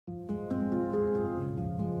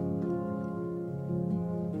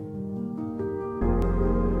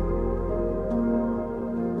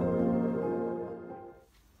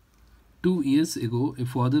years ago, a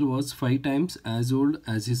father was 5 times as old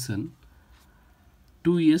as his son.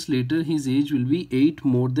 2 years later, his age will be 8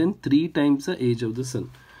 more than 3 times the age of the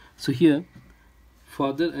son. So here,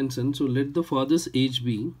 father and son. So let the father's age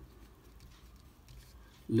be,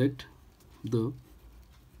 let the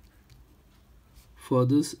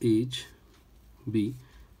father's age be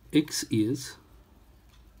x years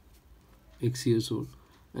old,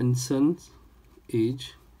 and son's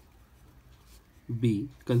age be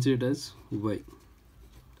considered as y.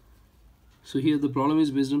 So here the problem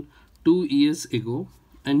is based on 2 years ago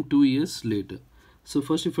and 2 years later. So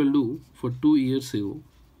first, if I'll do for 2 years ago,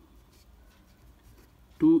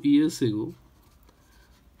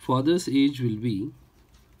 father's age will be,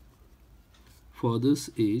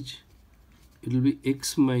 it will be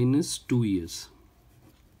x minus 2 years,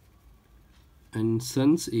 and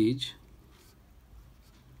son's age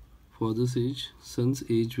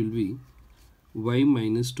will be y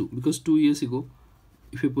minus 2, because 2 years ago,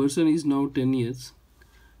 if a person is now 10 years,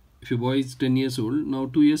 if a boy is 10 years old, now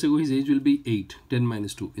 2 years ago his age will be 8, 10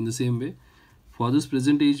 minus 2. In the same way, father's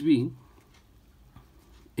present age be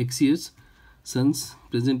x years, son's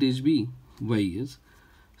present age be y years.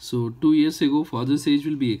 So 2 years ago father's age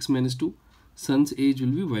will be x minus 2, son's age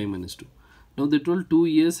will be y minus 2. Now they told 2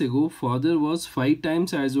 years ago father was 5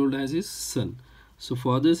 times as old as his son. So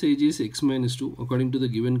father's age is x minus 2 according to the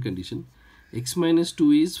given condition. X minus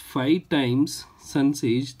 2 is 5 times son's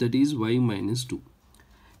age, that is y minus 2.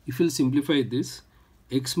 If we'll simplify this,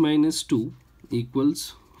 x minus 2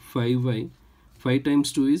 equals 5y. 5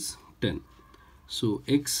 times 2 is 10. So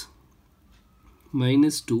x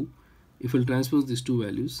minus 2, if we'll transpose these two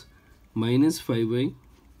values, minus 5y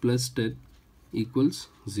plus 10 equals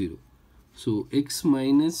 0. So x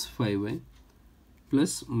minus 5y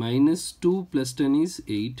plus minus 2 plus 10 is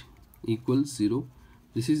 8 equals 0.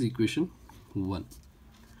 This is equation 1.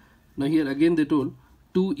 Now here again they told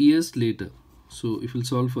 2 years later. So if we'll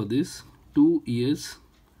solve for this, 2 years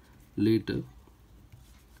later,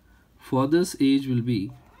 father's age will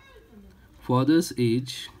be, it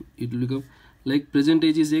will become, like present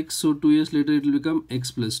age is x, so 2 years later it will become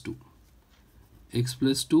x plus 2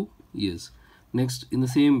 years. Next, in the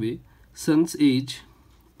same way, son's age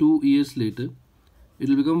 2 years later, it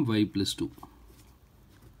will become y plus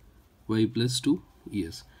 2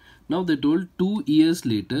 years. Now they told 2 years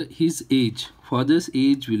later his age, father's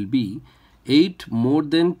age will be 8 more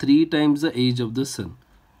than 3 times the age of the son.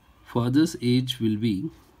 Father's age will be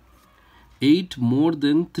 8 more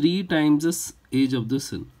than 3 times the age of the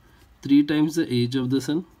son. 3 times the age of the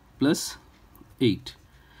son plus 8.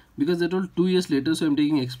 Because they told 2 years later, so I am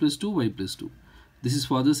taking x plus 2, y plus 2. This is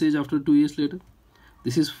father's age after 2 years later.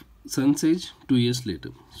 This is son's age 2 years later.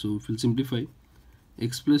 So if we'll simplify,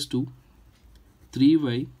 x plus 2,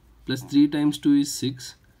 3y plus 3 times 2 is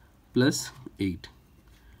 6 plus 8.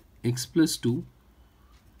 X plus 2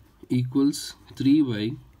 equals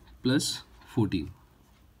 3y plus 14.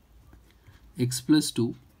 X plus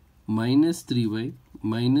 2 minus 3y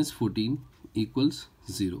minus 14 equals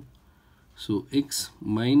 0. So x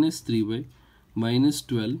minus 3y minus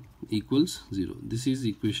 12 equals 0. This is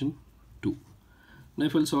equation 2. Now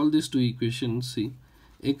if I'll solve these two equations, see,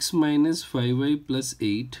 x minus 5y plus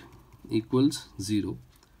 8 equals 0,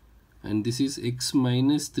 and this is x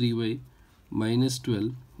minus 3y minus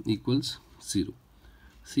 12 equals 0.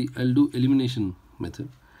 See, I'll do elimination method.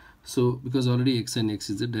 So because already x and x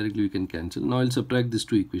is there, directly we can cancel. Now I'll subtract these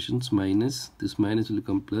two equations, minus, this minus will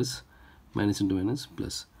become plus, minus into minus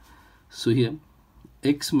plus. So here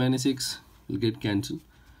x minus x will get cancelled.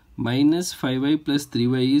 Minus 5y plus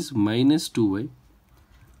 3y is minus 2y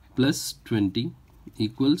plus 20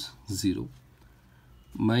 equals 0.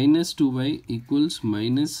 Minus 2y equals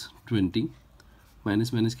minus 20.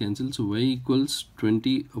 Minus minus cancel. So y equals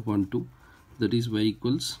 20 upon 2. That is y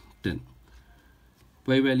equals 10.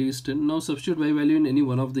 Y value is 10. Now substitute y value in any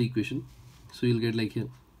one of the equation. So you'll get like here.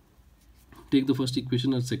 Take the first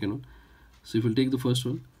equation or second one. So if you'll take the first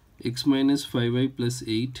one, x minus 5y plus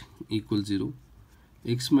 8 equals 0.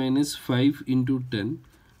 X minus 5 into 10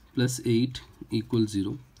 plus 8 equals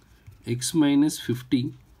 0. X minus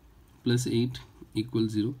 50 plus 8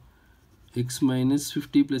 equals 0. X minus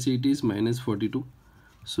 50 plus 8 is minus 42.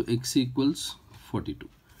 So x equals 42.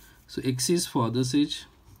 So x is father's age,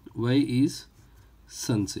 y is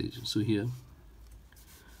son's age. So here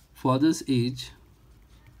father's age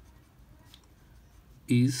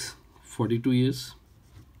is 42 years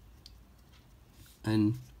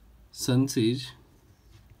and son's age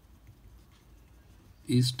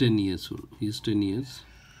is 10 years old. He is 10 years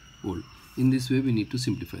old. In this way we need to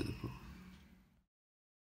simplify the problem.